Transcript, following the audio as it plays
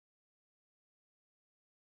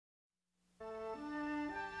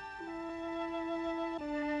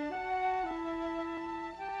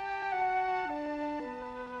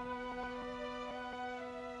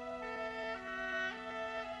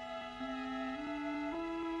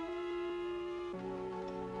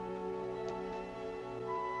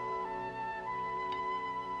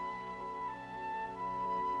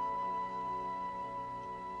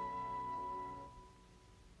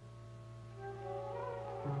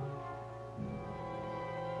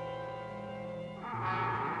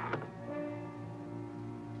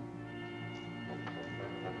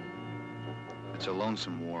It's a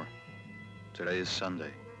lonesome war. Today is Sunday.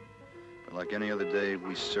 But like any other day,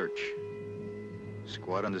 we search.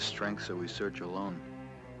 Squad under strength, so we search alone.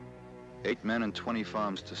 8 men and 20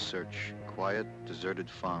 farms to search. Quiet, deserted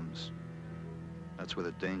farms. That's where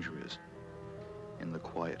the danger is. In the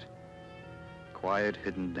quiet. Quiet,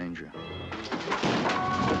 hidden danger.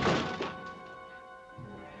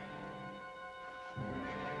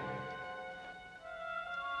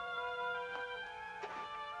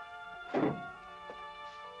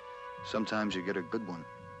 Sometimes you get a good one,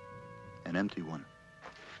 an empty one.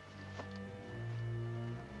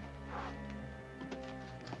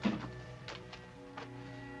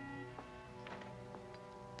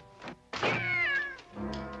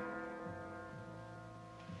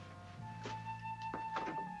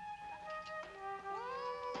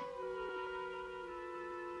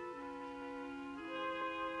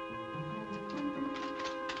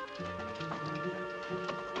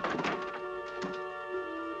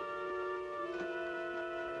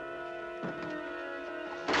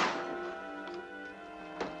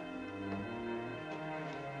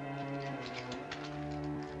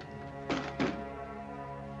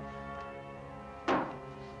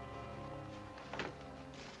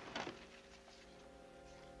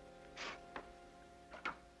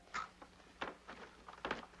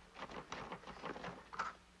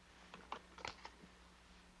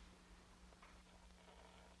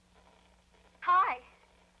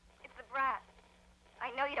 I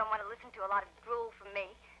know you don't want to listen to a lot of drool from me,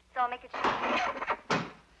 so I'll make it short.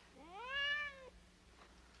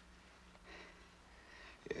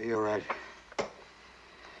 Yeah, you're right.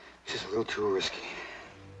 This is a little too risky.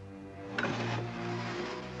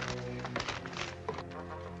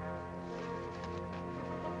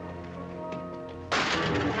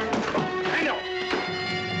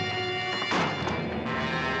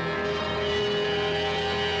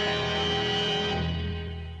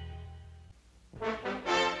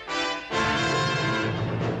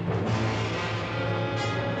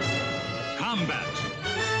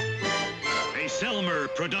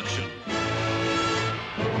 Production.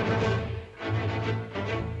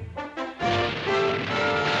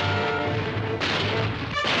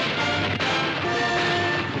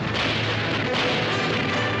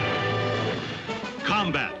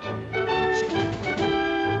 Combat.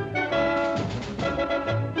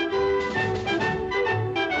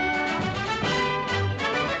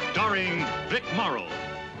 Starring Vic Morrow.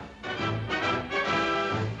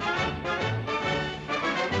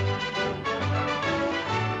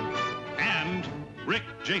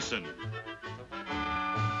 Jason.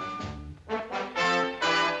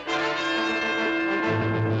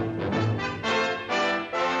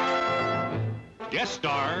 Guest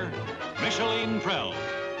star, Micheline Prell.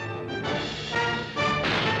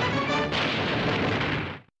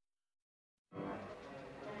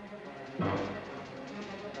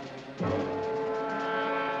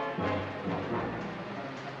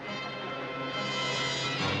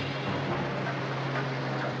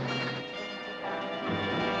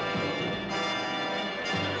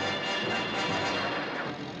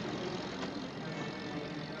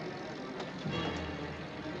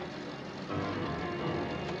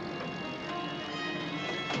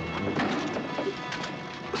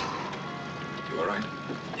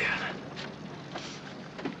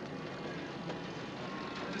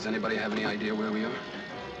 Does anybody have any idea where we are?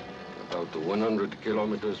 About 100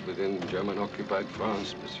 kilometers within German-occupied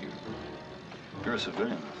France, monsieur. You're a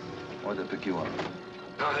civilian. Why'd they pick you up?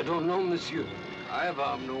 I don't know, monsieur. I have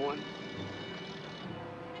harmed no one.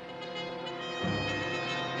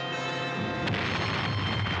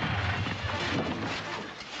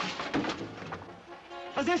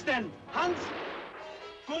 Was ist denn? Hans?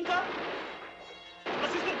 Gunther?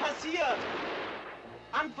 Was ist denn passiert?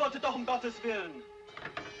 Antwortet doch um Gottes Willen.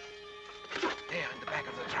 There, in the back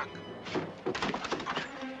of the truck.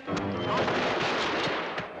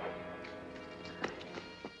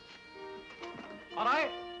 All right?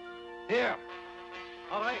 Here.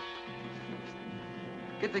 All right.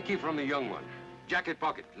 Get the key from the young one. Jacket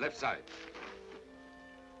pocket, left side.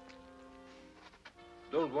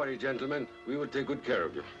 Don't worry, gentlemen. We will take good care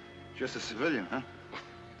of you. Just a civilian, huh?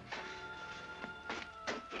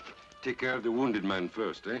 Take care of the wounded man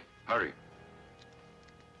first, eh? Hurry.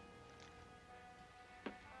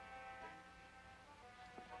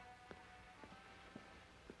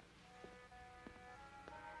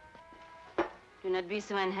 Do not be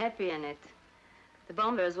so unhappy, Annette. The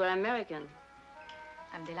bombers were American.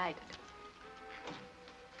 I'm delighted.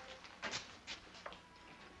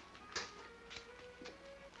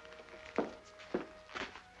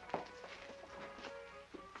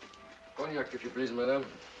 Cognac, if you please, madame.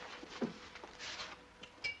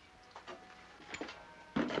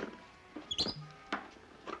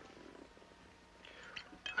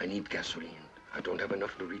 I need gasoline. I don't have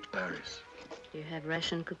enough to reach Paris. Do you have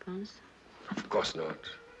ration coupons? Of course not.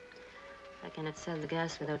 I cannot sell the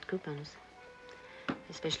gas without coupons.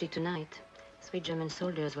 Especially tonight. 3 German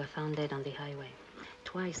soldiers were found dead on the highway.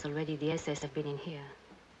 Twice already the SS have been in here.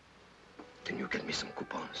 Can you get me some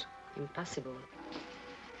coupons? Impossible.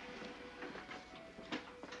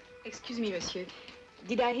 Excuse me, monsieur.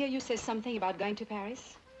 Did I hear you say something about going to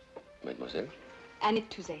Paris? Mademoiselle? Annette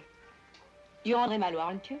Touzet. You're André Malo,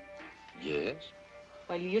 aren't you? Yes.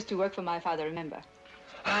 Well, you used to work for my father, remember?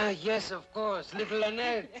 Ah, yes, of course. Little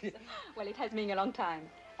Annette. Yes. Well, it has been a long time.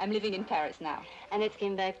 I'm living in Paris now. Annette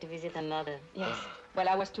came back to visit her mother. Yes. Well,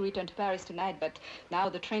 I was to return to Paris tonight, but now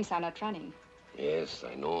the trains are not running. Yes,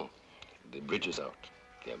 I know. The bridge is out.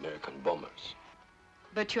 The American bombers.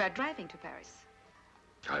 But you are driving to Paris.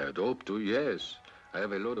 I had hoped to, yes. I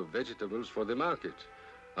have a load of vegetables for the market.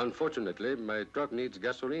 Unfortunately, my truck needs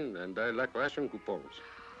gasoline, and I lack ration coupons.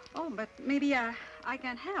 Oh, but maybe I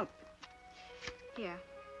can help. Here.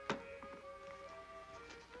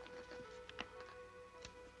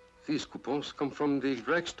 These coupons come from the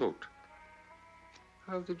Reichstag.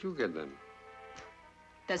 How did you get them?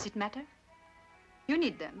 Does it matter? You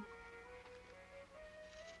need them.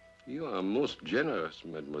 You are most generous,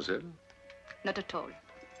 mademoiselle. Not at all.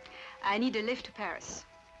 I need a lift to Paris.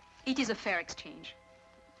 It is a fair exchange.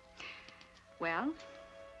 Well?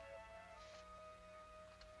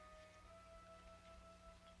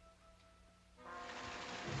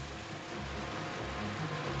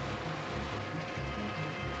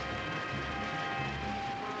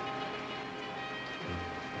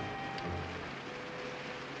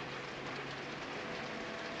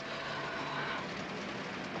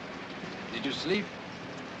 Did you sleep?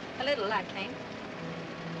 A little, I think.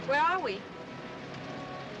 Where are we?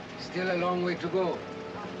 Still a long way to go.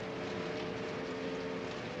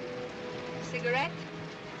 Cigarette?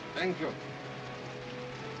 Thank you.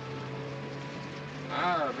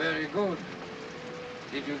 Ah, very good.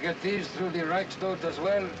 Did you get these through the Reichstag as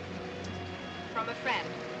well? From a friend.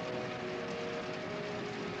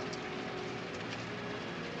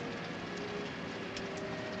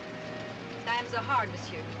 Times are hard,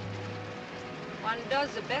 monsieur. One does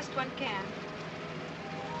the best one can.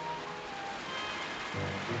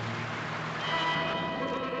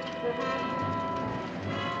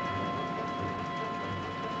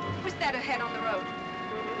 Who's that ahead on the road?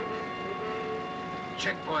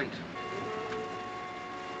 Checkpoint.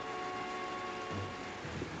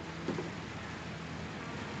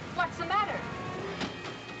 What's the matter?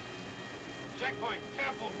 Checkpoint,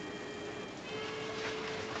 careful.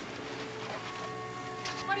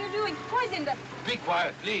 What are you doing? Who is in the... Be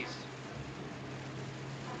quiet, please.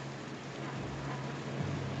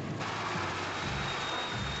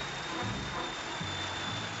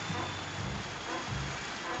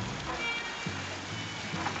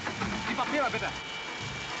 Die Papiere, bitte.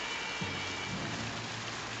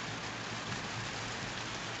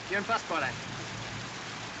 Ihren Pass, Fräulein.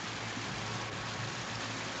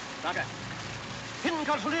 Danke. Hinten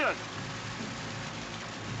kontrollieren.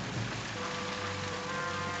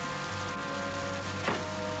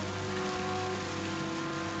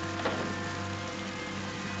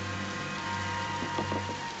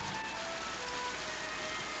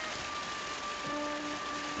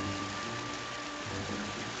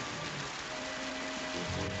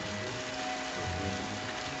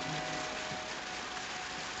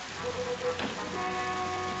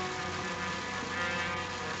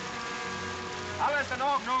 Alles in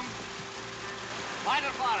Ordnung.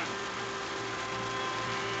 Weiterfahren.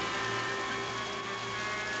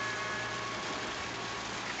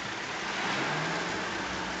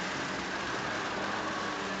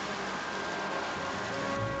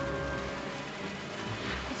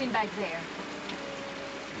 Who's in back there?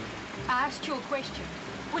 I asked you a question.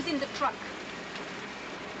 Who's in the truck?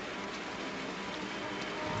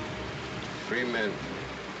 3 men.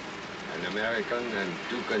 An American and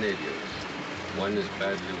 2 Canadians. One is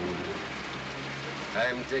badly wounded. I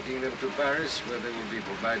am taking them to Paris, where they will be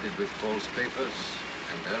provided with false papers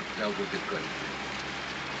and helped out of the country.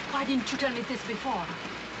 Why didn't you tell me this before?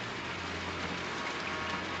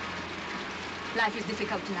 Life is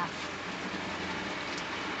difficult enough.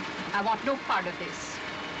 I want no part of this.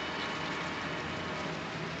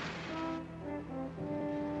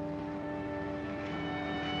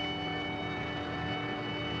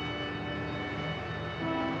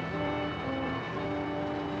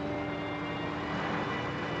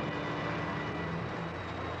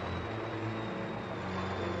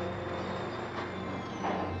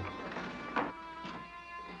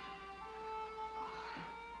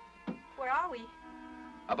 Where are we?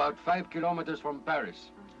 About 5 kilometers from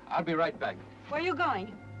Paris. I'll be right back. Where are you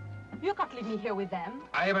going? You can't leave me here with them.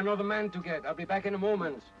 I have another man to get. I'll be back in a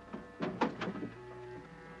moment.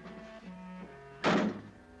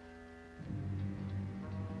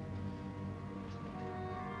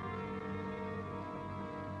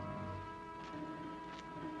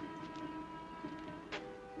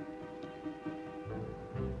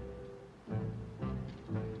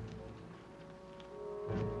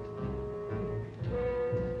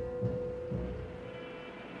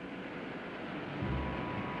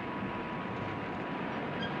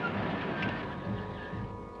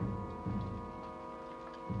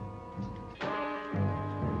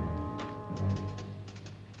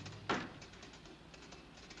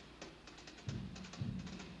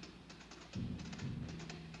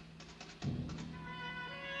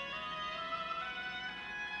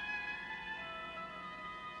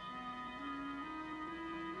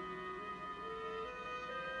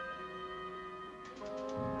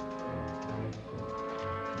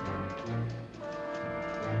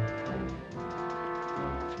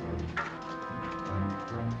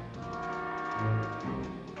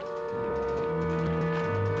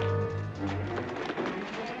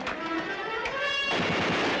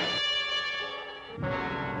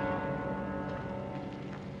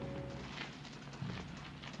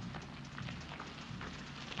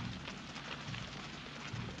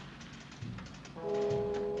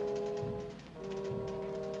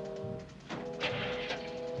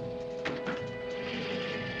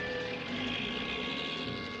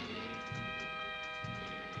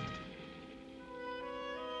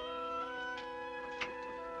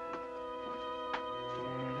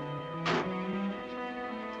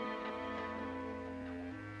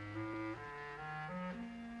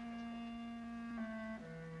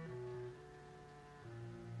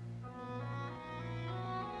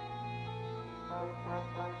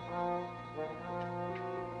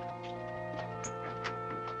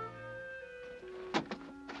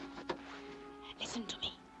 Listen to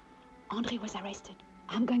me. Andre was arrested.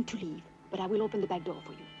 I'm going to leave, but I will open the back door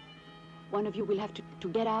for you. One of you will have to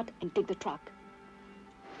get out and take the truck.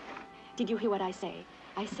 Did you hear what I say?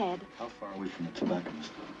 I said... How far away from the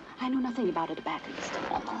tobacconist? I know nothing about a tobacconist.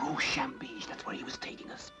 On the Rue Chambige, that's where he was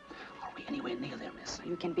taking us. Are we anywhere near there, miss?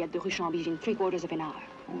 You can be at the Rue Chambige in 3/4 of an hour.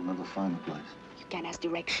 We'll never find the place. You can ask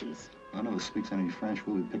directions. None of us speaks any French.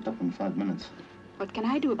 We'll be picked up in 5 minutes. What can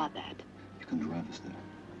I do about that? You can drive us there.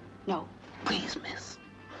 No. Please, miss.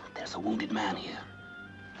 There's a wounded man here.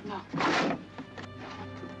 No.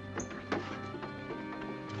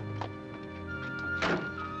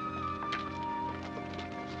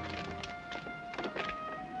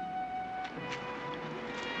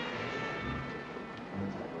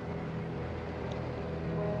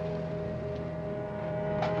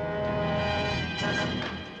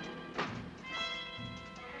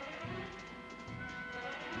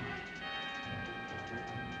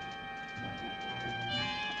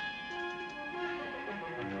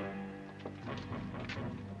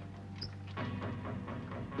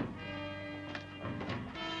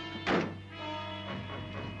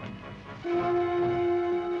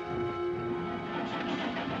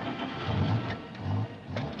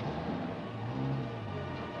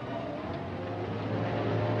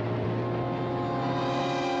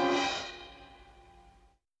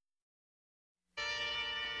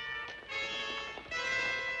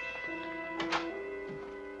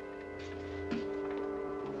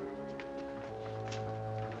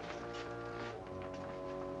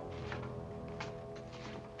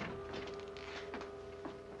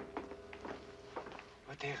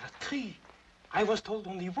 There are 3. I was told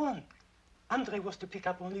only 1. Andre was to pick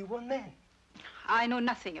up only 1 man. I know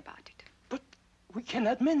nothing about it. But we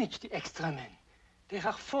cannot manage the extra men. There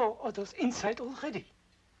are 4 others inside already.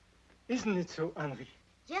 Isn't it so, Henri?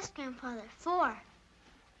 Yes, Grandfather, 4.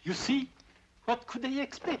 You see, what could they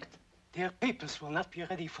expect? Their papers will not be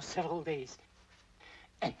ready for several days.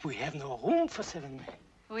 And we have no room for 7 men.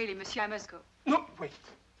 Really, monsieur, I must go. No, wait.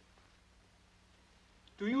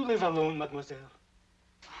 Do you live alone, mademoiselle?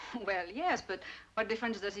 Well, yes, but what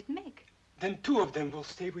difference does it make? Then 2 of them will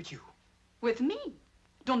stay with you. With me?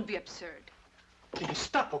 Don't be absurd. The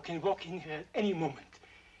Gestapo can walk in here at any moment.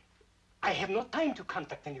 I have no time to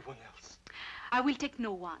contact anyone else. I will take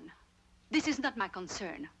no one. This is not my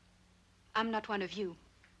concern. I'm not one of you.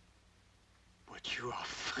 But you are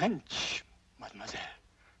French, mademoiselle.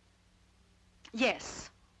 Yes,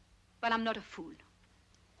 but I'm not a fool.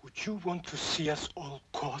 Would you want to see us all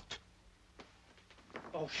caught?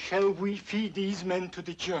 Or shall we feed these men to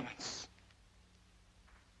the Germans?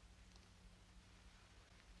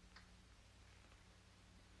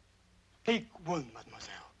 Take 1,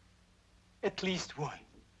 mademoiselle. At least 1.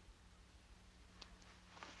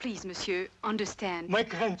 Please, monsieur, understand. My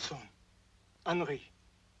grandson, Henri,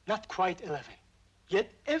 not quite 11.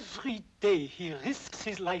 Yet every day he risks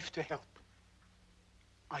his life to help.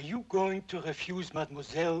 Are you going to refuse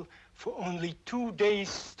Mademoiselle for only 2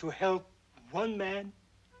 days to help one man?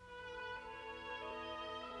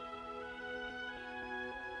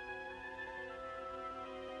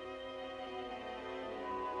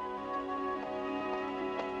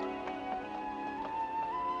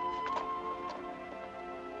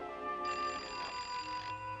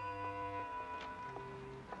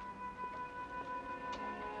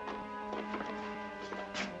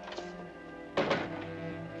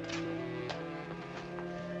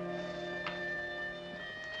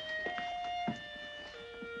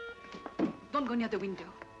 Don't go near the window,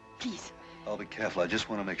 please. I'll be careful. I just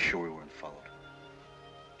want to make sure we weren't followed.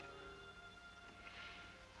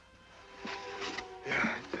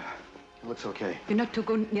 Yeah, it looks okay. You're not to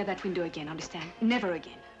go near that window again, understand? Never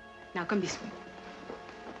again. Now, come this way.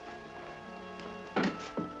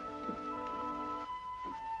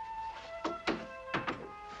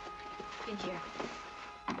 In here.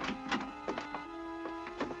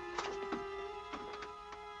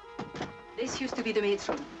 This used to be the maid's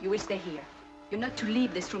room. You will stay here. You're not to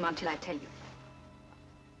leave this room until I tell you.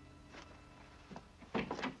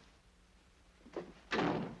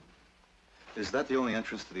 Is that the only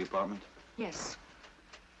entrance to the apartment? Yes.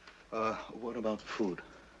 What about food?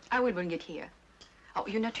 I will bring it here. Oh,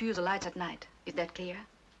 you're not to use the lights at night. Is that clear?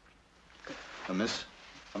 Miss,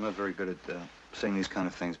 I'm not very good at saying these kind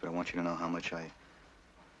of things, but I want you to know how much I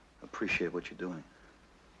appreciate what you're doing.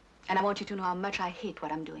 And I want you to know how much I hate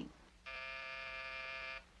what I'm doing.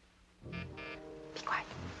 Be quiet.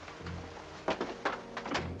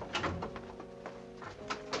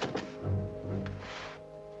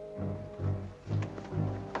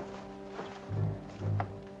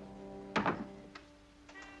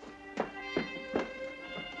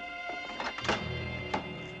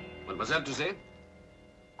 Mademoiselle Toussaint?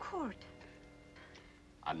 Kurt.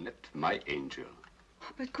 Annette, my angel.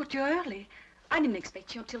 But Kurt, you're early. I didn't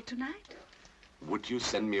expect you until tonight. Would you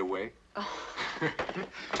send me away? Oh.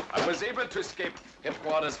 I was able to escape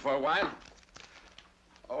headquarters for a while.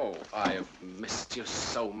 Oh, I have missed you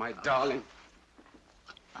so, my darling.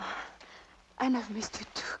 And I've missed you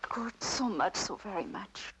too, Kurt, so much, so very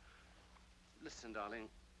much. Listen, darling,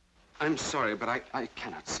 I'm sorry, but I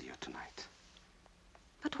cannot see you tonight.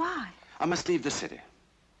 But why? I must leave the city.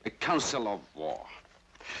 A council of war.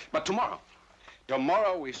 But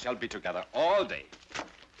tomorrow we shall be together all day.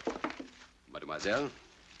 Mademoiselle,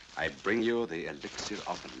 I bring you the elixir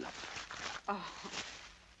of love. Oh,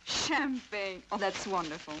 champagne. Oh, that's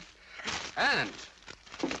wonderful. And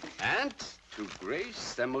to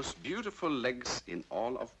grace the most beautiful legs in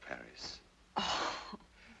all of Paris. Oh.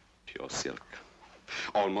 Pure silk.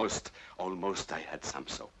 Almost I had some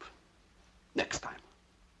soap. Next time.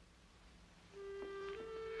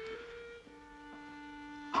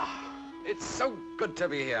 It's so good to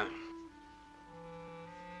be here.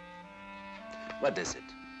 What is it?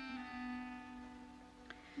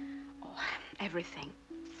 Oh, everything.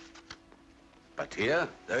 But here,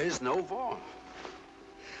 there is no war.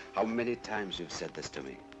 How many times you've said this to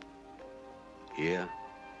me? Here,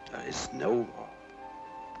 there is no war.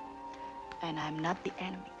 And I'm not the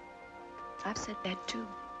enemy. I've said that too.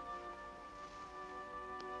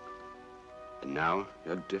 And now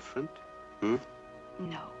you're different? Hmm?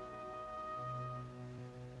 No.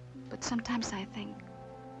 But sometimes I think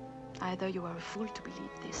either you are a fool to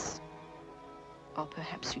believe this, or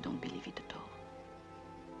perhaps you don't believe it at all.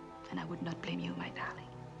 And I would not blame you, my darling.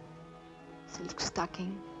 Silk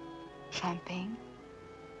stocking, champagne,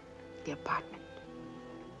 the apartment.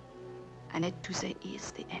 Annette Toussaint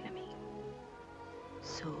is the enemy.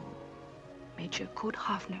 So Major Kurt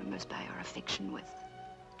Hoffner must buy her affection with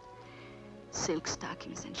silk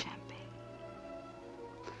stockings and champagne.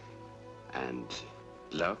 And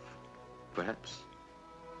love, perhaps?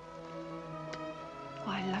 Oh,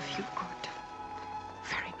 I love you, Kurt.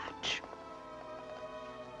 Very much.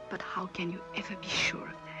 But how can you ever be sure of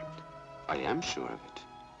that? I am sure of it.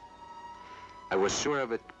 I was sure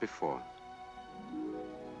of it before.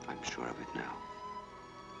 I'm sure of it now.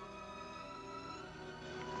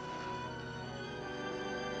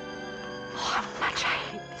 Oh, how much I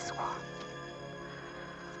hate this war.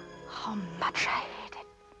 How much I hate it.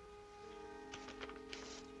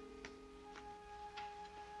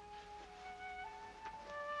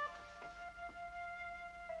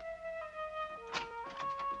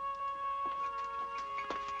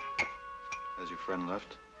 Has your friend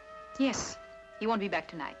left? Yes, he won't be back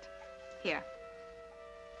tonight. Here.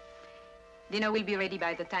 Dinner will be ready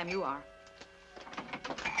by the time you are.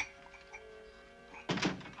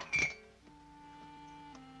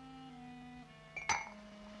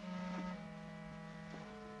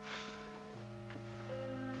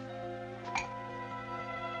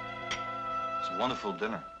 a wonderful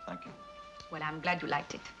dinner. Thank you. Well, I'm glad you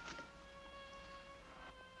liked it.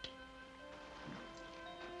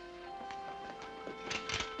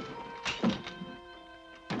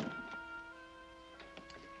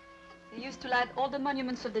 They used to light all the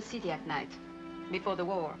monuments of the city at night, before the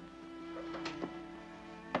war.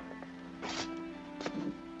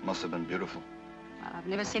 Must have been beautiful. Well, I've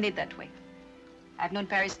never seen it that way. I've known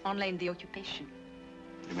Paris only in the occupation.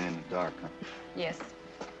 You mean in the dark, huh? Yes.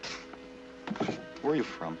 Where are you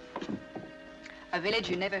from? A village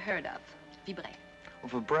you never heard of, Vibray. Oh,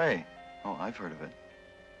 Vibray. Oh, I've heard of it.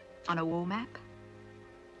 On a war map?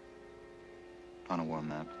 On a war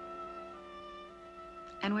map.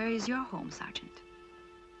 And where is your home, Sergeant?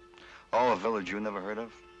 Oh, a village you never heard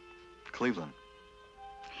of? Cleveland.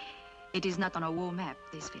 It is not on a war map,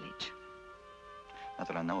 this village. Not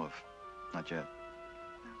that I know of. Not yet.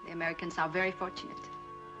 The Americans are very fortunate.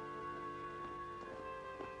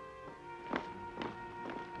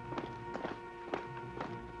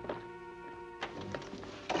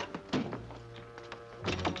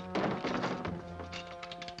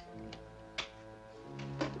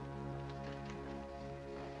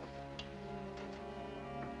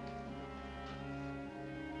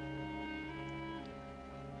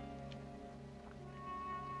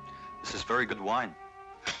 This is very good wine.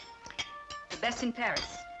 The best in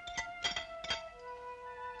Paris.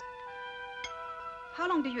 How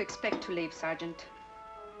long do you expect to live, Sergeant?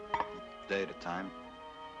 Day at a time.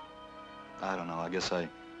 I don't know. I guess I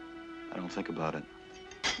don't think about it.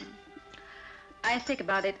 I think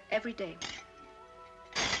about it every day.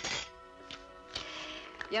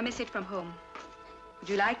 Your message from home. Would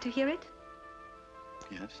you like to hear it?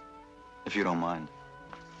 Yes, if you don't mind.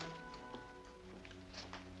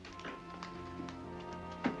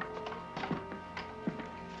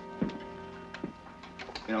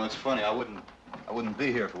 You know, it's funny. I wouldn't be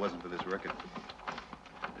here if it wasn't for this record.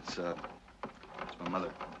 It's my mother.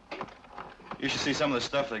 You should see some of the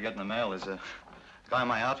stuff they get in the mail. There's a guy in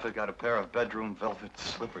my outfit got a pair of bedroom velvet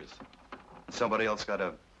slippers. And somebody else got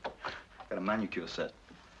a manicure set.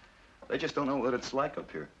 They just don't know what it's like up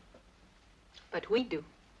here. But we do,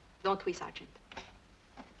 don't we, Sergeant?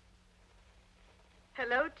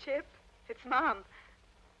 Hello, Chip. It's Mom.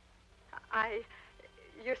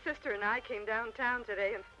 Your sister and I came downtown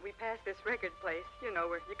today, and we passed this record place, you know,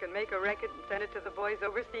 where you can make a record and send it to the boys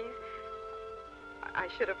overseas. I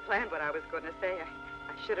should have planned what I was going to say.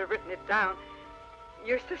 I should have written it down.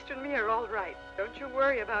 Your sister and me are all right. Don't you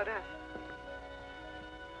worry about us.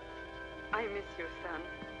 I miss you, son.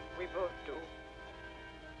 We both do.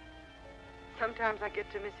 Sometimes I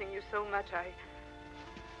get to missing you so much,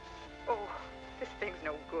 Oh, this thing's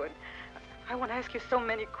no good. I want to ask you so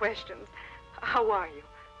many questions. How are you?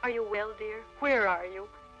 Are you well, dear? Where are you?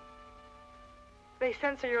 They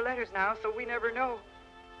censor your letters now, so we never know.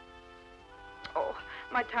 Oh,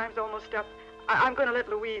 my time's almost up. I'm going to let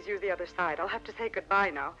Louise use the other side. I'll have to say goodbye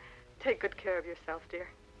now. Take good care of yourself, dear.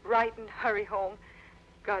 Write and hurry home.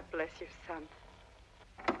 God bless you, son.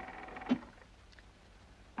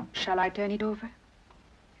 Shall I turn it over?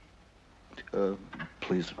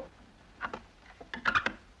 Please.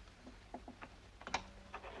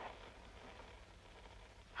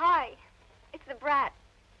 Hi, it's the brat.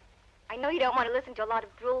 I know you don't want to listen to a lot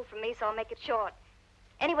of drool from me, so I'll make it short.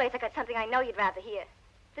 Anyways, I got something I know you'd rather hear.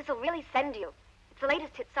 This'll really send you. It's the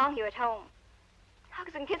latest hit song here at home.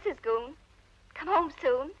 Hugs and kisses, goon. Come home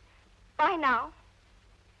soon. Bye now.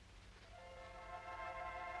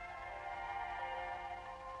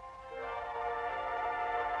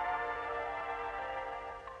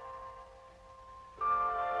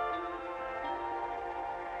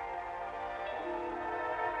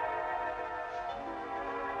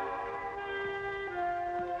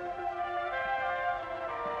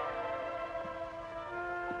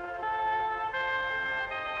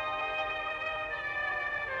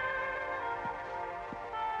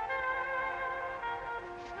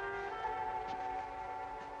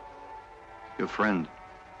 Your friend.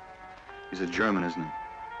 He's a German, isn't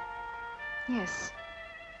he? Yes.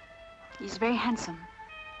 He's very handsome,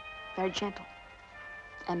 very gentle,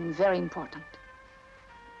 and very important.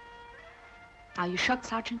 Are you shocked,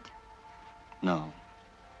 Sergeant? No.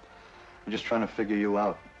 I'm just trying to figure you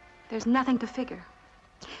out. There's nothing to figure.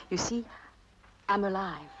 You see, I'm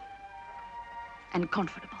alive and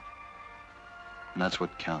comfortable. And that's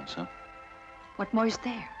what counts, huh? What more is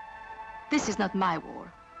there? This is not my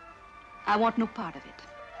war. I want no part of it.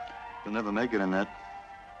 You'll never make it in that.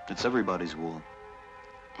 It's everybody's war.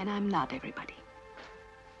 And I'm not everybody.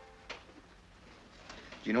 Do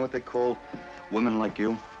you know what they call women like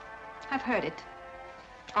you? I've heard it.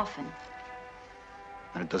 Often.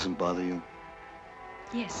 And it doesn't bother you?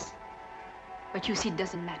 Yes. But you see, it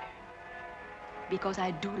doesn't matter. Because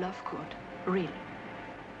I do love Kurt, really.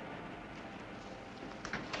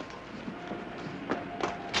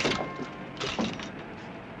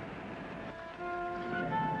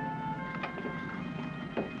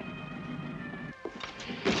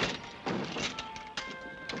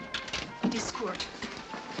 It is Kurt.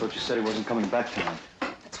 I thought you said he wasn't coming back tonight.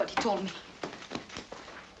 That's what he told me.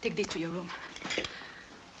 Take this to your room.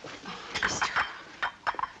 Oh, Mister.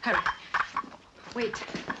 Hurry. Wait.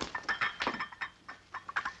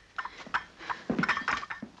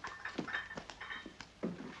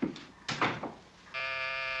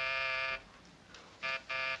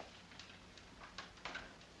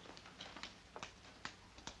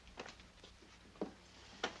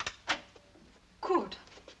 Kurt,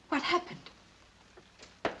 what happened?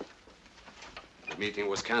 The meeting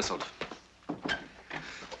was canceled.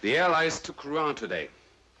 The Allies took Rouen today.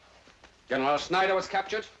 General Schneider was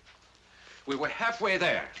captured. We were halfway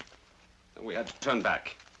there, and we had to turn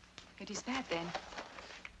back. It is bad, then.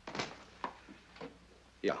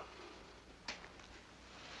 Yeah.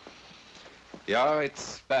 Yeah,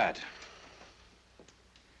 it's bad.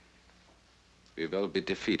 We will be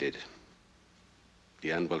defeated.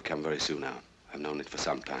 The end will come very soon now. I've known it for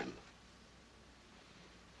some time.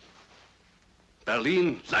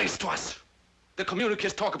 Berlin lies to us. The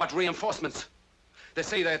communiques talk about reinforcements. They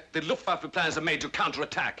say that the Luftwaffe plans are made to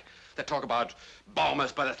counterattack. They talk about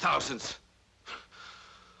bombers by the thousands.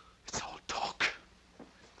 It's all talk.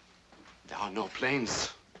 There are no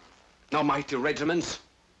planes, no mighty regiments.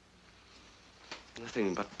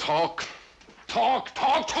 Nothing but talk, talk,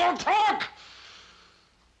 talk, talk, talk!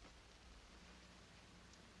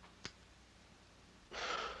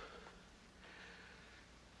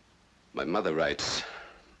 My mother writes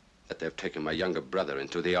that they've taken my younger brother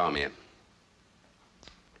into the army.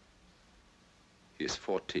 He's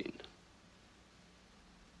 14.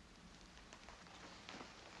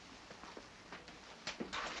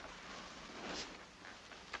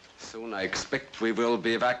 Soon I expect we will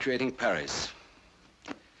be evacuating Paris.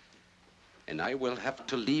 And I will have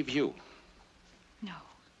to leave you. No.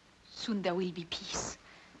 Soon there will be peace.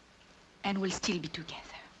 And we'll still be together.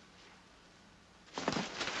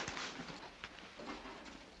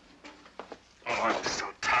 Oh, I'm so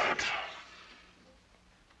tired.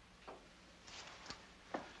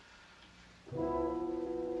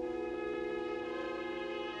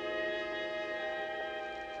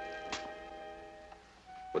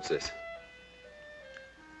 What's this?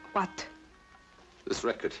 What? This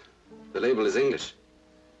record. The label is English.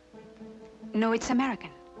 No, it's American.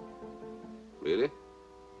 Really?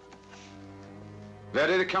 Where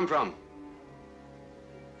did it come from?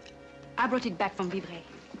 I brought it back from Vivray.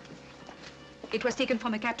 It was taken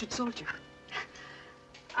from a captured soldier.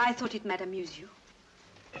 I thought it might amuse you.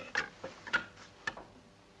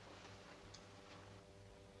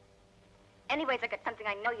 Anyways, I got something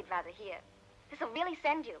I know you'd rather hear. This'll really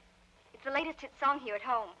send you. It's the latest hit song here at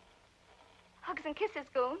home. Hugs and kisses,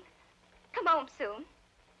 Goon. Come home soon.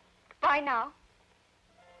 Bye now.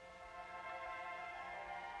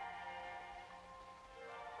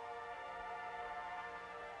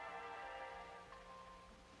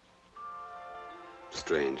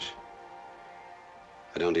 Strange.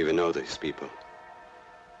 I don't even know these people.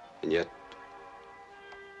 And yet,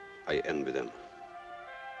 I envy them.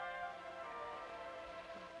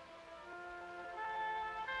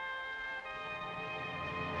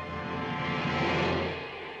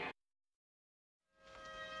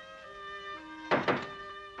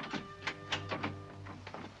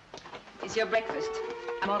 It's your breakfast.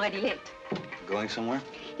 I'm already late. Going somewhere?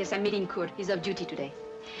 Yes, I'm meeting Kurt. He's off duty today.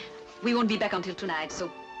 We won't be back until tonight, so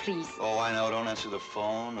please. Oh, I know. Don't answer the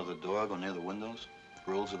phone or the door. Go near the windows.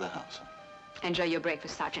 Rules of the house. Enjoy your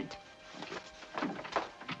breakfast, Sergeant. Thank you.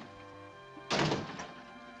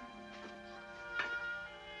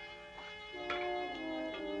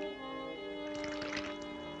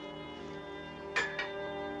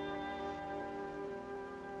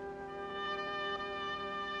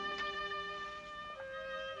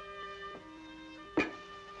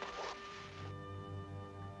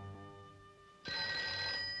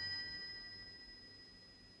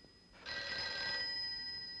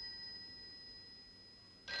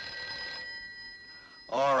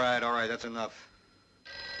 All right, that's enough.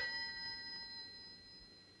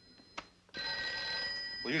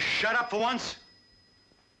 Will you shut up for once?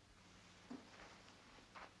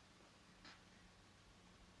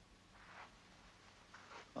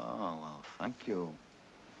 Oh, well, thank you.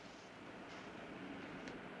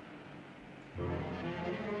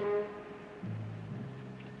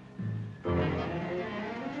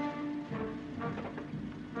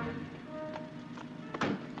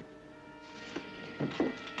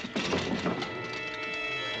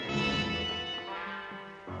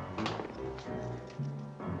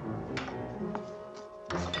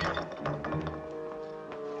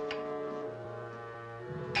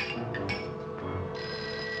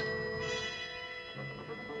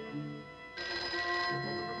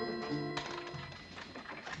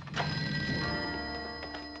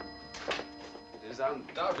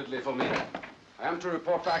 Undoubtedly for me. I am to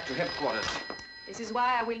report back to headquarters. This is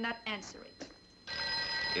why I will not answer it.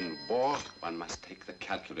 In war, one must take the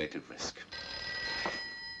calculated risk.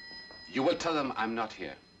 You will tell them I'm not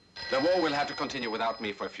here. The war will have to continue without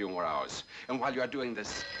me for a few more hours. And while you are doing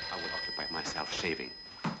this, I will occupy myself shaving.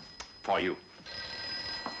 For you.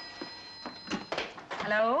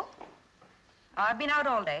 Hello? I've been out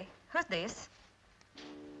all day. Who's this?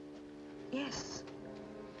 Yes.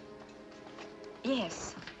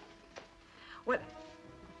 Yes. Well,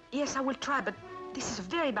 yes, I will try, but this is a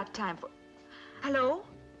very bad time for... Hello?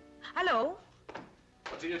 Hello?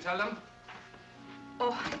 What did you tell them?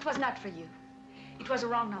 Oh, it was not for you. It was a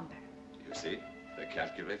wrong number. You see, the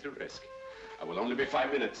calculated risk. I will only be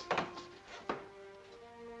 5 minutes.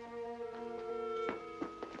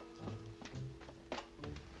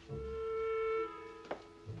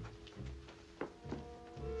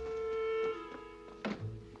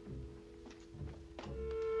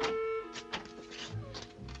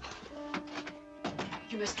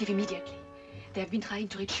 You must leave immediately. They have been trying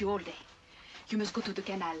to reach you all day. You must go to the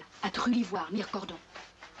canal, at Rue l'Ivoire, near Cordon.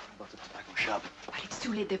 About the tobacco shop. But it's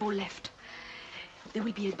too late, they've all left. There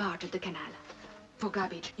will be a barge at the canal. For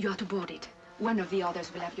garbage, you are to board it. One of the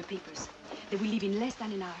others will have your papers. They will leave in less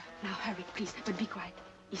than an hour. Now hurry, please, but be quiet.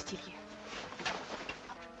 He's still here.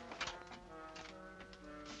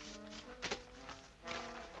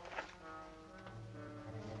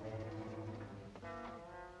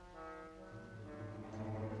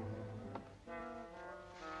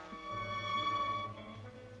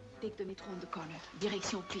 Take the metro on the corner,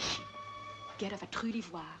 direction Clichy. Get off at Rue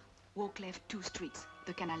l'Ivoire. Walk left 2 streets,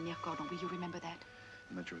 the canal near Cordon. Will you remember that?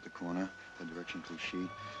 Metro at the corner, the direction Clichy.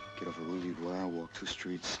 Get off of Rue l'Ivoire, walk 2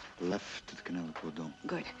 streets left to the Canal de Cordon.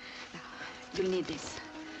 Good. Now, you'll need this.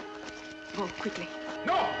 Go, quickly.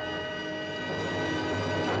 No!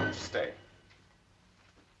 Stay.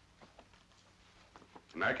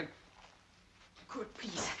 American? Good,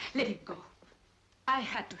 please. Let him go. I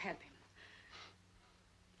had to help him.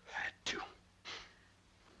 Had to.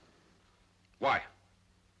 Why?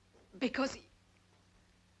 Because he...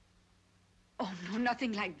 Oh, no,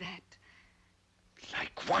 nothing like that.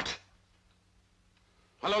 Like what?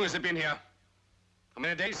 How long has it been here? How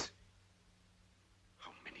many days?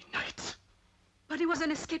 How many nights? But he was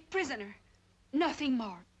an escaped prisoner. Nothing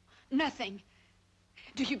more. Nothing.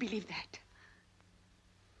 Do you believe that?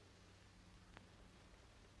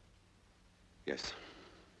 Yes.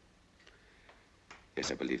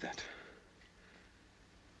 Yes, I believe that.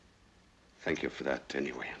 Thank you for that,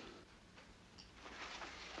 anyway.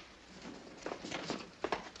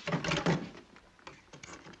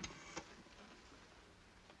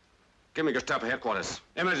 Give me Gestapo headquarters.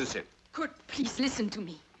 Emergency. Kurt, please listen to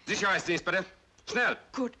me. Sicherheitsdienst, Schnell.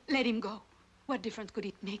 Kurt, let him go. What difference could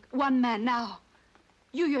it make? One man now.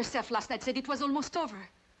 You yourself last night said it was almost over.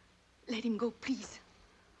 Let him go, please.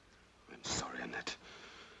 I'm sorry, Annette.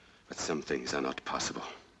 But some things are not possible.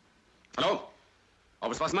 Hallo?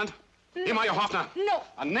 Oberstwassmann? No. Hier, Major Hoffner. No.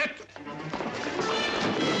 Annette!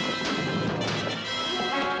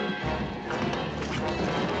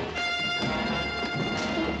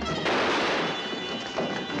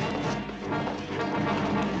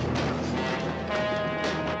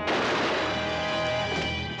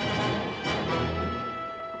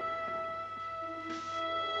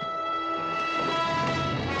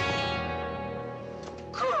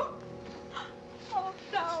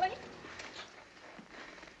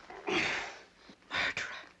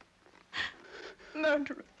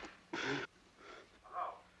 Murderer.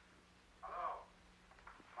 Hallo? Hallo?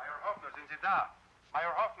 Major Hoffner, sind Sie da?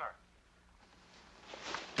 Major Hoffner.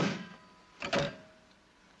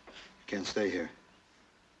 You can't stay here.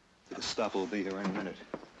 The Gestapo will be here any minute.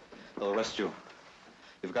 They'll arrest you.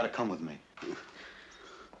 You've got to come with me.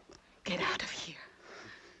 Get out of here.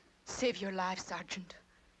 Save your life, Sergeant.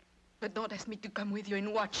 But don't ask me to come with you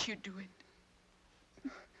and watch you do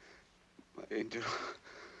it. My angel.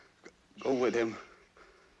 Go with him.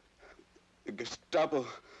 The Gestapo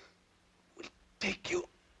will take you.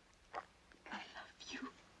 I love you.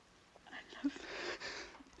 I love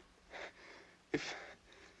you.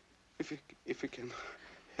 If we can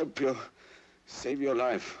help you save your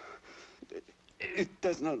life, it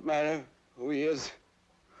does not matter who he is.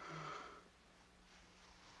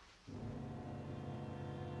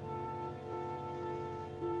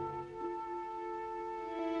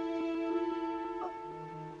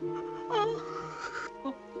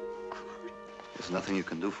 There's nothing you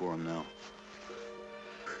can do for him now.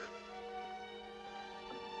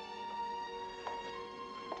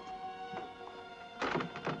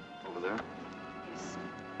 Over there? Yes.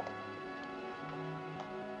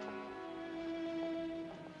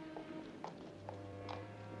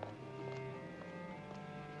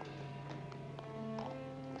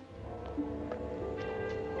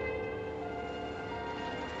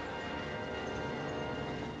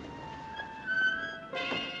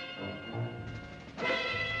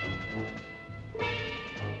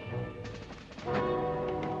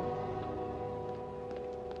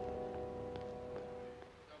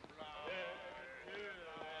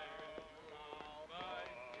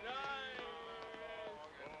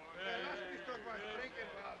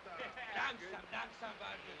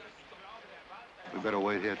 We better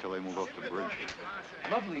wait here till they move off the bridge.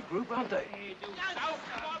 Lovely group, aren't they?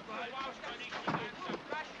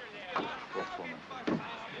 Poor Foreman.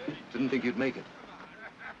 Didn't think you'd make it.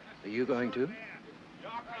 Are you going too?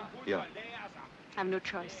 Yeah. I've no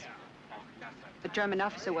choice. The German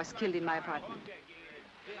officer was killed in my apartment.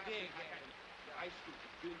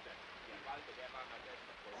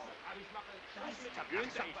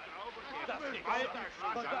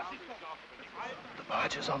 The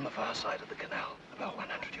barge is on the far side of the canal, about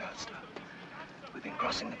 100 yards down. We've been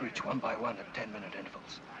crossing the bridge one by one at 10-minute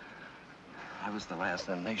intervals. I was the last,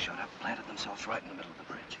 then they showed up, planted themselves right in the middle of the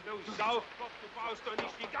bridge. Du Saufkopf, du brauchst doch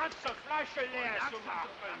nicht die ganze Flasche leer zu machen.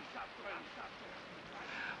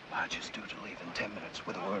 Barge is due to leave in 10 minutes,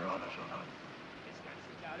 whether we're on it or not.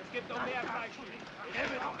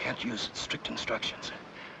 I can't use strict instructions.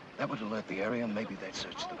 That would alert the area, and maybe they'd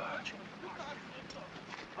search the barge.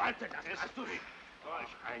 Warte, das hast du nicht.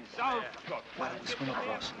 Solch ein Saufkopf. Why don't we swim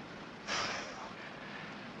across?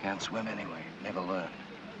 Can't swim anyway, never learned.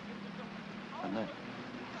 And then,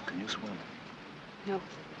 can you swim? No.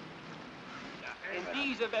 In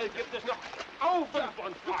dieser Welt gibt es noch Haufen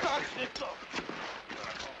von Faschisten.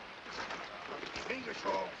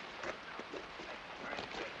 Hingeschoben.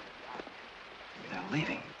 They're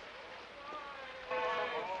leaving.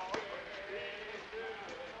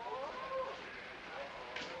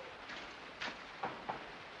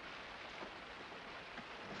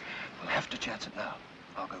 We'll have to chance it now.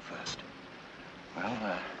 I'll go first.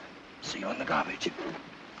 Well, see you in the garbage.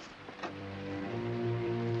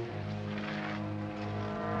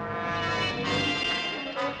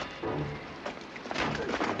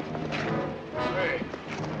 Hey,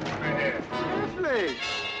 hey, Leslie!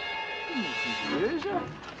 Böse?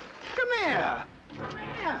 Komm her! Komm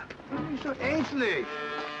her! Nicht so ängstlich!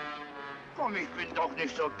 Komm, ich bin doch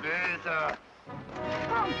nicht so böse!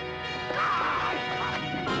 Komm!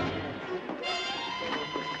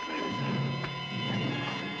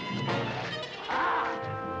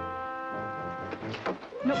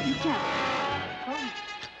 No, you can't. Komm!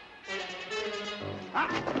 Ah,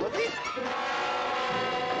 was ist?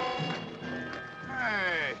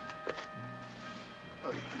 Hey!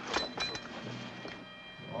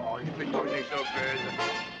 Oh, ich bin doch nicht so böse.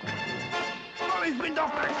 Oh, ich bin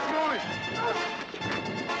doch gleich schuld.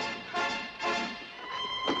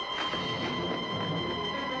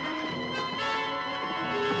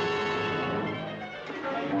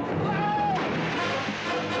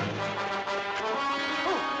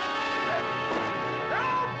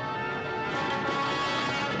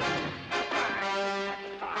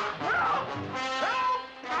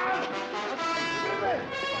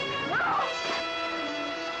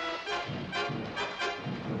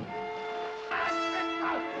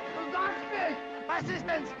 Was ist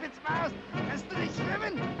denn, Spitzmaus? Kannst du nicht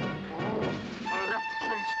schwimmen? Oh,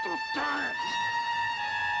 kommst du da?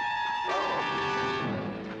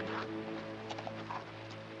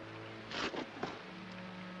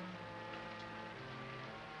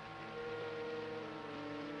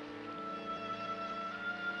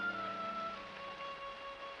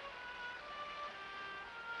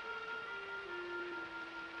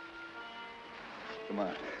 Come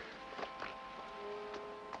on.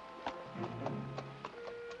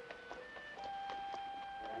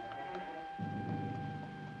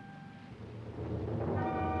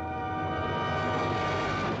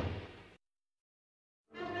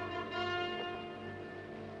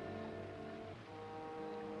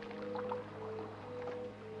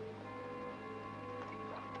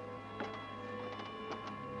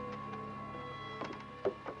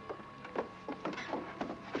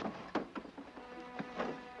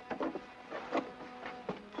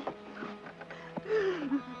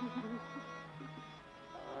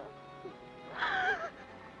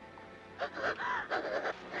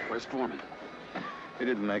 Where's Foreman? He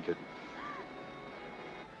didn't make it.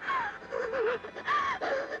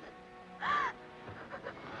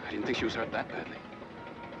 I didn't think she was hurt that badly.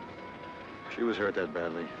 She was hurt that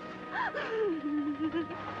badly.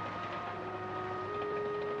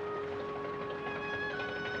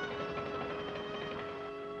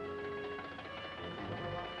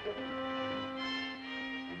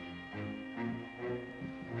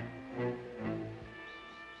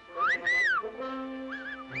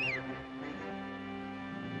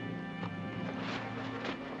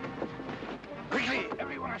 Quickly,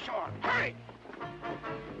 everyone ashore. Hurry!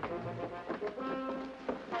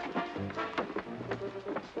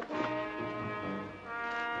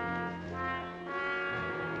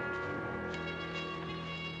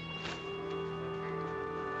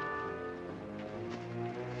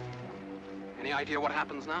 Any idea what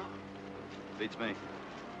happens now? Beats me.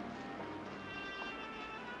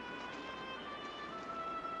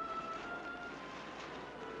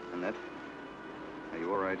 Annette, are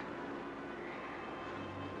you all right?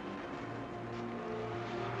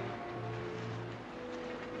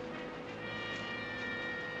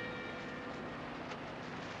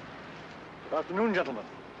 Good afternoon, gentlemen,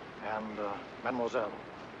 and mademoiselle.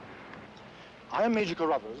 I am Major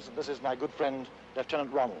Carruthers, and this is my good friend,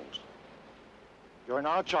 Lieutenant Ronald. You're in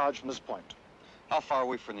our charge from this point. How far are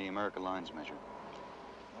we from the American lines, Major?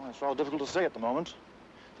 Well, it's rather difficult to say at the moment.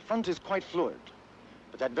 The front is quite fluid,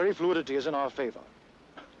 but that very fluidity is in our favor.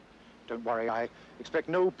 Don't worry, I expect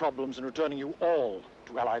no problems in returning you all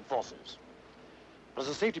to Allied forces. But as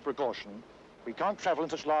a safety precaution, we can't travel in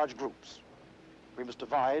such large groups. We must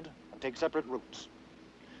divide and take separate routes.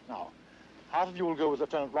 Now, half of you will go with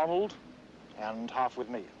Lieutenant Ronald, and half with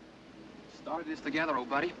me. Started this together, old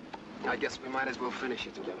buddy. I guess we might as well finish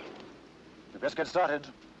it together. You best get started.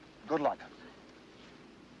 Good luck.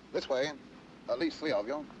 This way. At least 3 of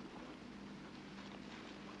you.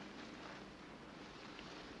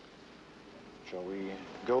 Shall we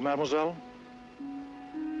go, mademoiselle?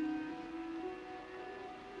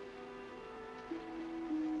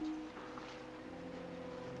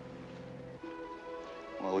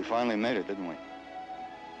 Well, we finally made it, didn't we?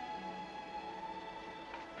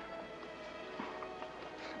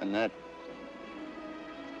 Annette.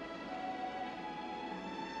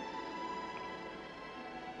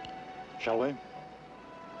 Shall we?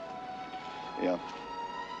 Yeah.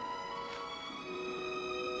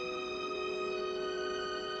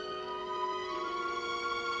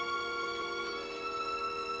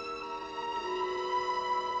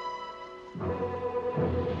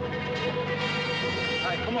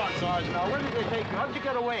 Hey, come on, Sarge, now. Where did they take you? How did you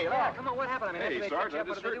get away? Yeah, come on, what happened? I mean, after Hey, they Sarge, catch you I up,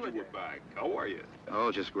 just what did heard they do you with were back. How are you?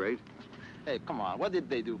 Oh, just great. Hey, come on. What did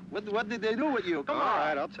they do? What did they do with you? Come All on.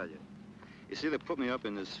 right, I'll tell you. You see, they put me up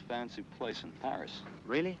in this fancy place in Paris.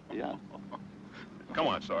 Really? Yeah. Come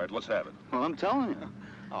on, Sarge, let's have it. Well, I'm telling you.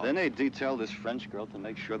 Oh. Then they detailed this French girl to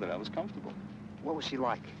make sure that I was comfortable. What was she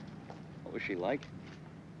like? What was she like?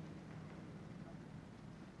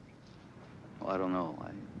 Well, I don't know.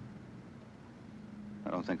 I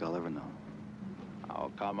don't think I'll ever know.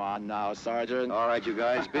 Oh, come on now, Sergeant. All right, you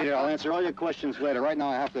guys. Beat it. I'll answer all your questions later. Right now,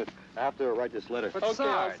 I have to write this letter. But okay,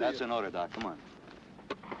 Sarge, That's an order, Doc. Come on.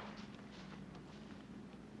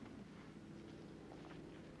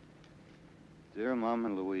 Dear Mom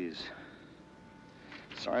and Louise,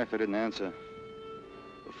 sorry if I didn't answer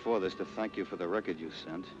before this to thank you for the record you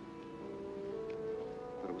sent,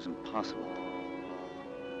 but it was impossible.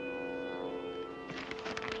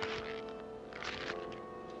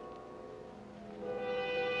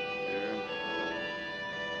 Dear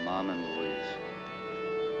Mom and Louise,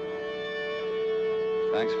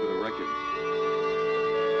 thanks for the record.